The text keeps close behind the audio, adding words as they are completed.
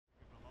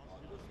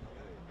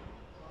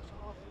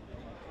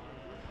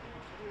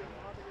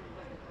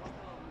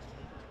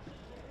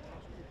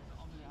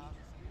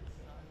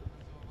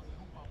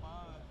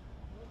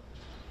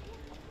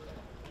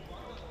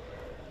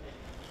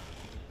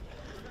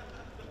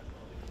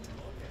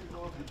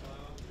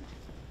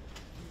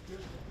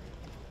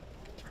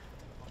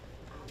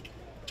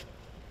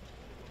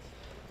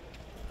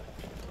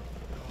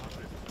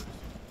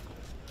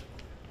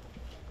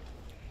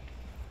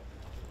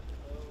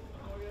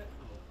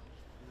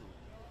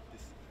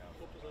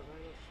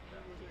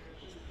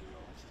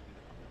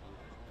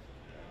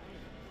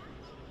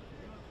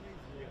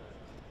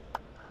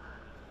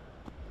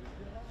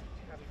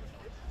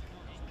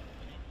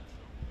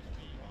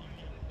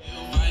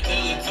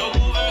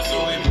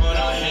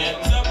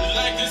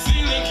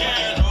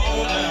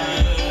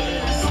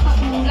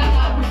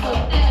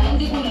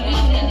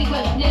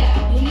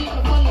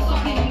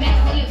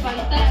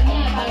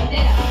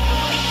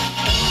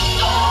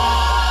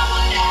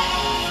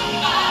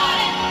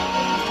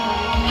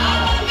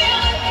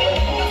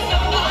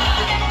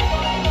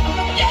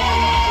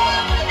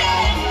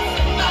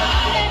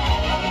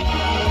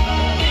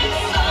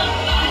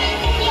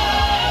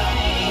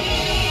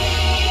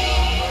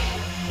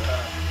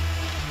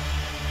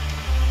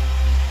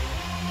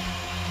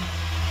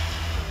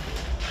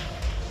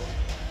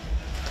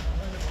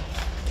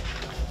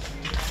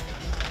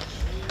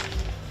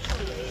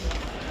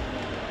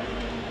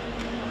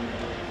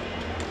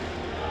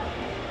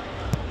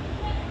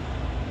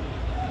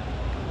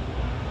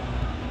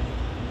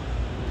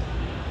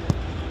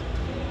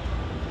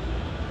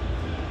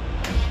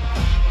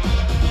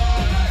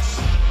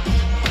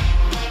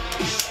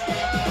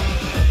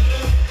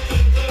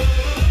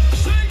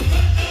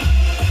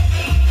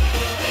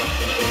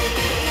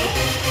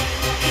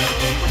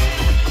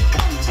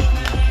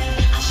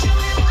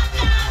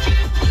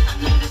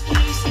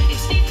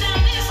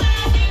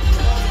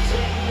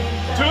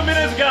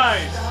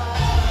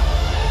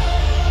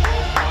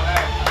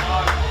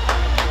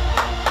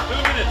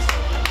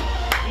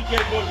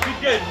game, boys.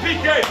 Big game.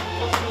 Big game.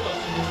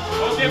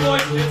 Okay,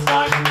 boys. It's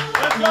time.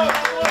 Let's go.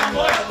 Come on,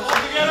 boys.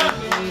 All together.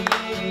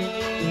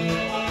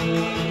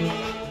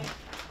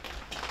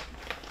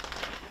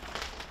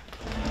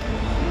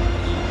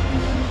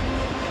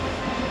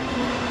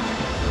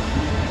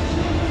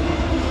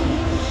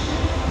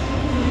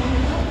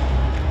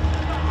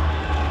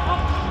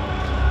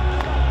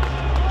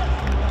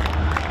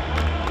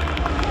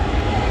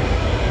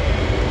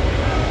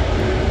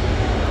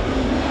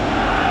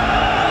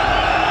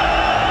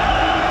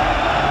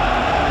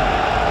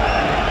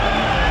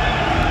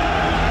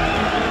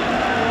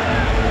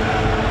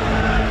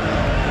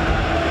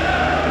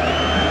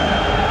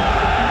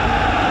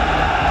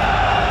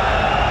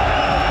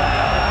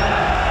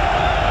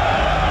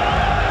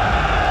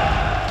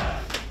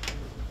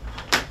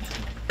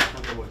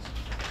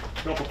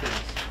 Couple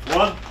things.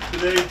 One,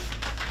 today,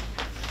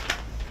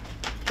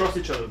 trust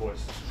each other, boys.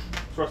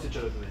 Trust each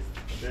other today.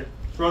 Okay?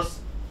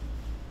 Trust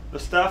the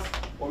staff,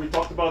 what we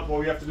talked about,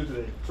 what we have to do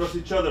today. Trust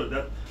each other,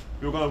 that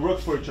we're going to work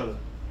for each other.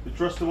 We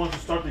trust the ones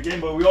who start the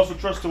game, but we also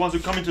trust the ones who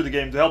come into the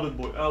game to help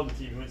the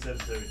team when it's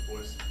necessary,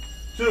 boys.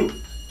 Two,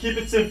 keep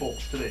it simple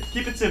today.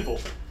 Keep it simple.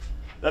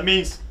 That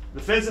means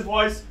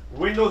defensive-wise,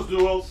 win those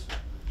duels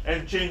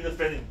and chain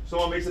defending.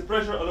 Someone makes the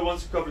pressure, other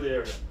ones cover the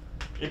area.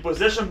 In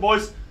possession,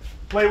 boys,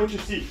 play what you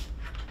see.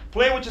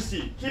 Play what you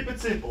see. Keep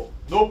it simple.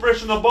 No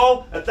pressure on the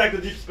ball. Attack the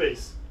deep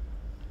space.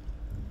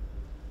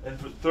 And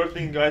the third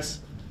thing,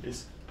 guys,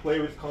 is play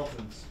with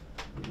confidence.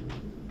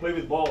 Play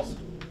with balls.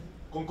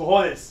 Con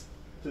cojones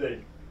today.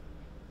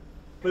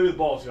 Play with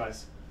balls,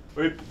 guys.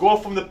 When we go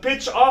from the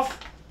pitch off,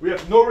 we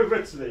have no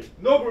regrets today.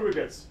 No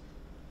regrets.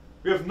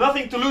 We have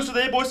nothing to lose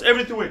today, boys.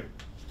 Everything to win.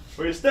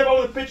 When you step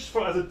over the pitch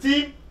as a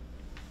team,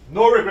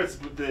 no regrets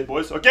today,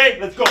 boys. Okay,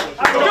 let's go. Let's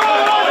go.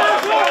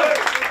 Let's go.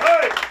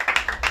 Hey.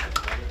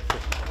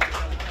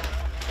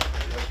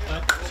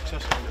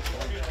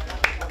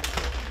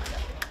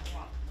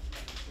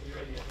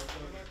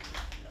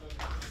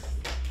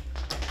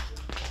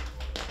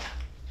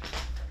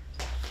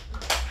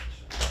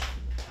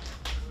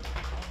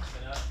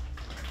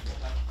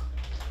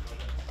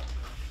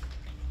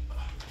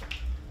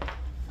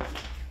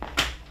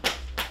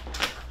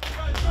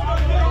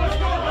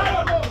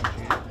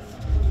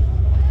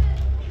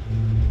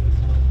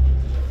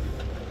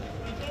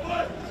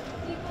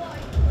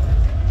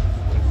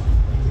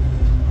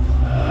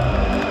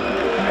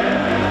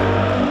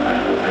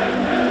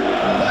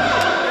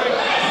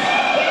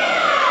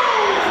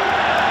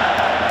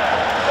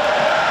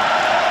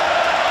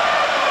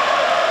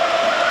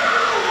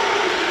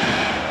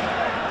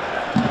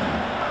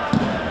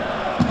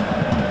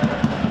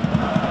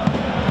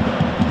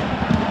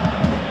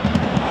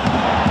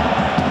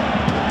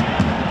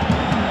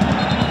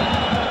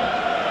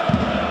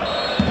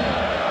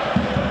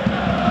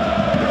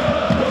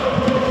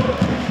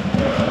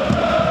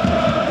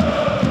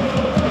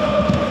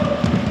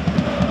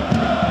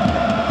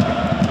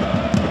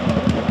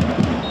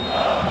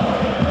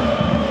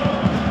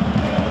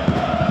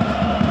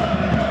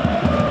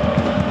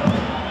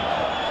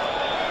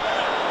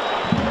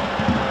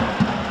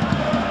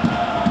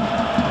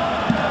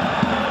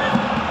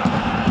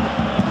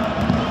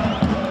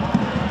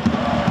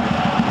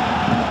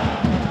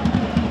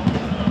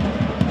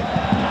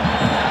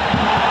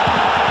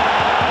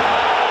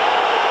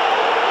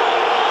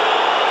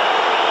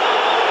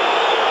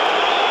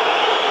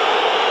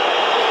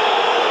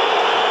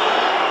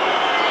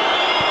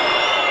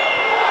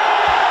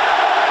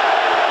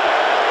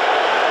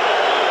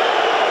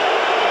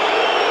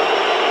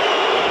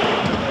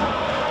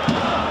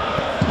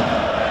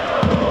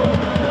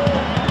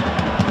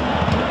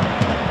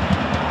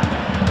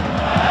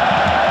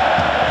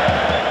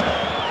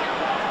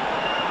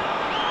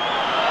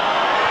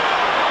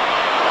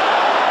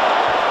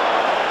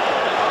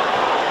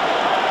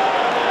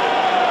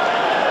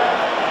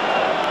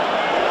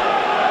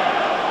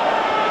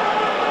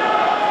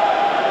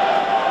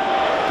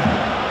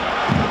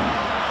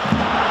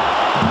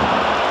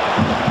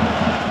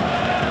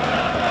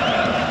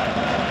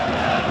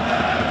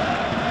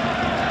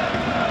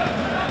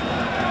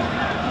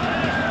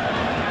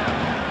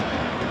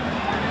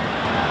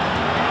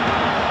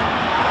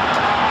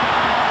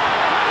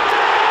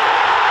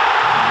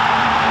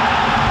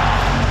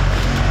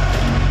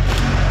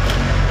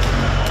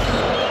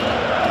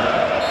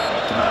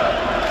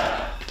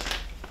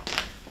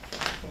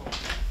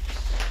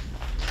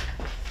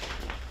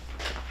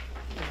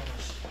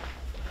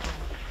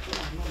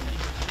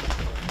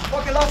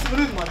 Pak je laatste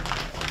minuut, man.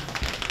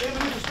 1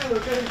 minuut spelen, dan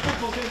krijg je de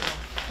voetbal in.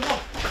 Kom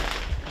op.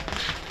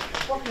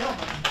 Pak je hand,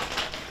 man.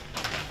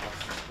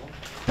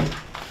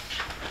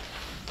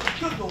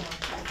 Kut, man.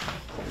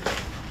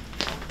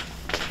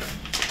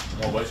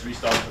 Come on, boys,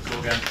 restart. Let's go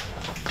again.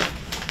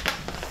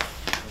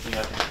 Nothing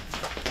happening.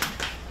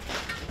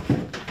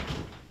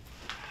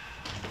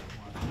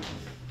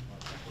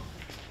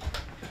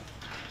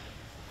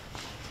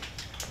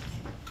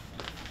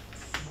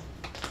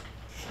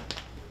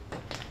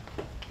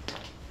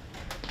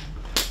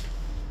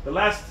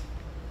 The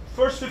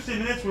first 15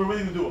 minutes, we're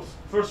winning the duels.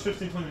 First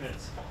 15-20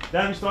 minutes.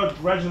 then we start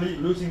gradually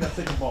losing that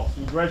second ball.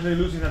 So we're gradually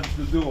losing the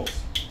duels.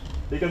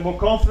 They get more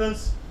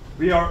confidence.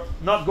 We are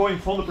not going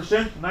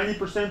 100%,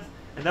 90%,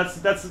 and that's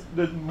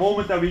the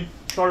moment that we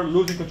started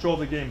losing control of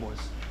the game, boys.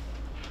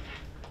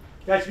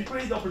 Guys, we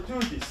created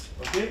opportunities,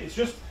 okay? It's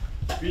just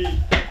we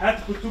had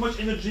to put too much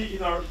energy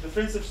in our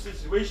defensive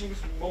situations,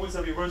 moments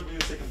that we weren't winning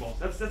the second balls.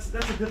 That's the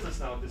difference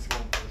now at this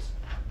moment, boys.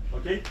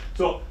 Okay?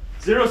 So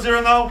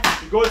 0-0 now,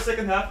 we go to the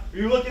second half,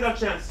 we will get our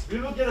chances. We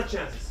will get our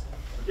chances.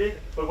 Okay?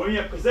 But when we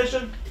have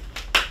possession,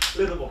 a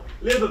little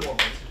bit more,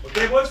 boys.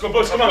 Okay, boys? Go,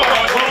 boys, come on. Come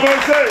on,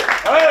 boys, hey!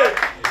 Hey!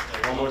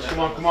 Come on, boys, come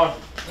on, come on.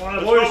 Let's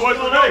go, boys, let's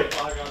go.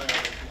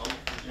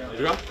 Here we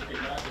go.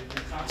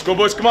 Let's go,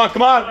 boys, come on,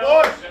 come on.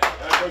 Boys!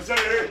 Let's go,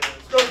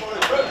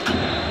 boys.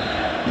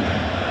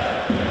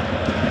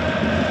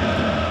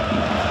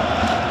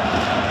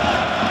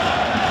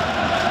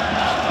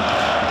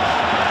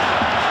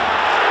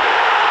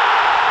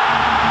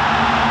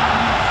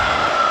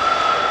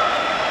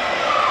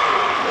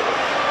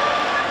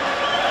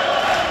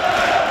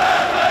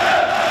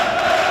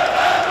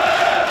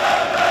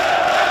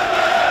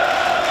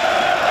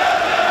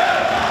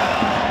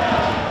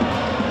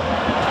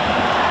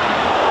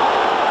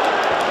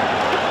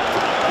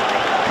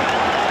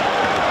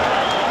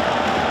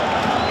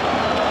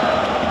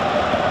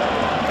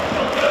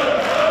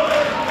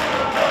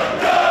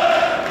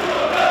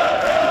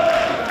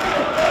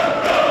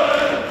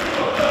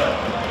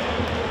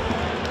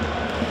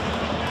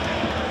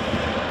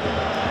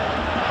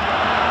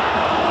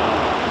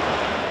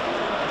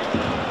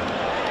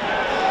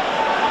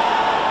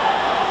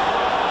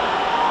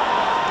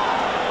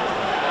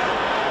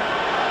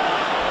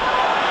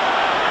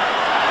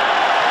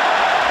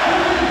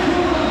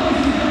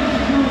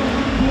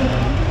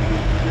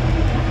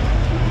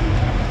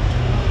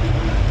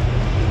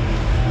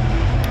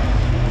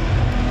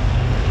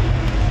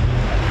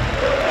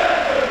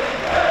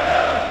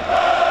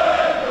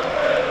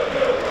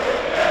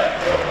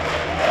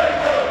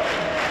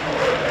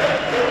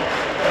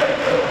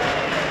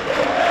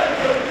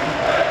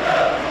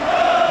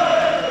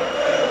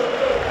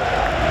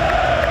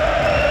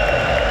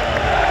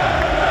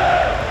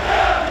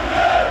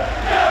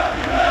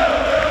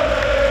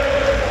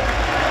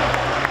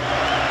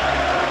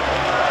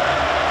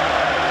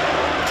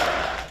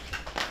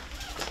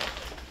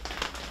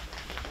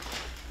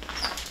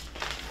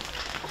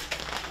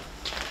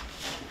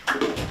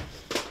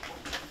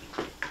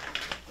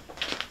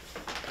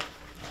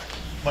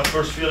 My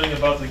first feeling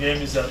about the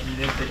game is that we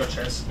didn't take our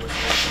chances. I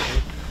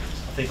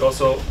think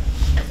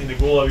the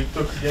goal that we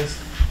took against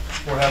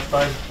for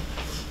halftime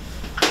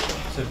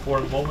was an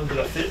important moment, but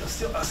I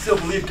still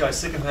believe, guys,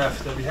 second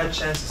half, that we had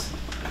chances.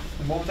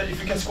 The moment that if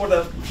we can score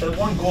that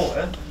one goal,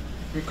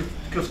 we could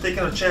have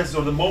taken our chances,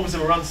 or the moments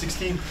that were around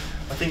 16,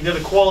 I think they're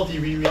the quality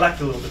we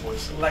lacked a little bit,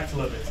 boys. Lacked a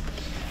little bit.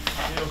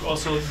 You know,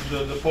 also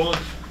the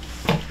opponent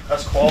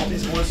has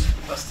qualities, boys.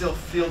 I still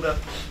feel that.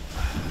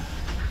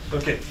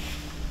 Okay.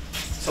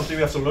 Something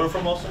we have to learn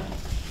from also,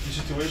 these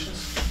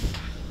situations.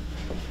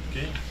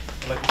 Okay,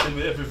 like I said,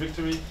 with every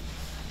victory,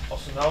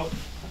 also now,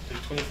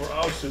 take 24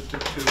 hours to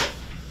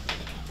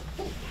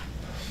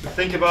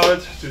think about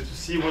it, to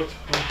see what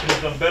we could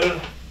have done better,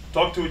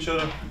 talk to each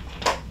other.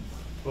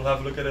 We'll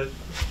have a look at it.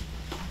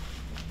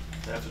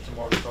 And after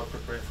tomorrow, we start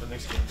preparing for the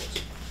next game.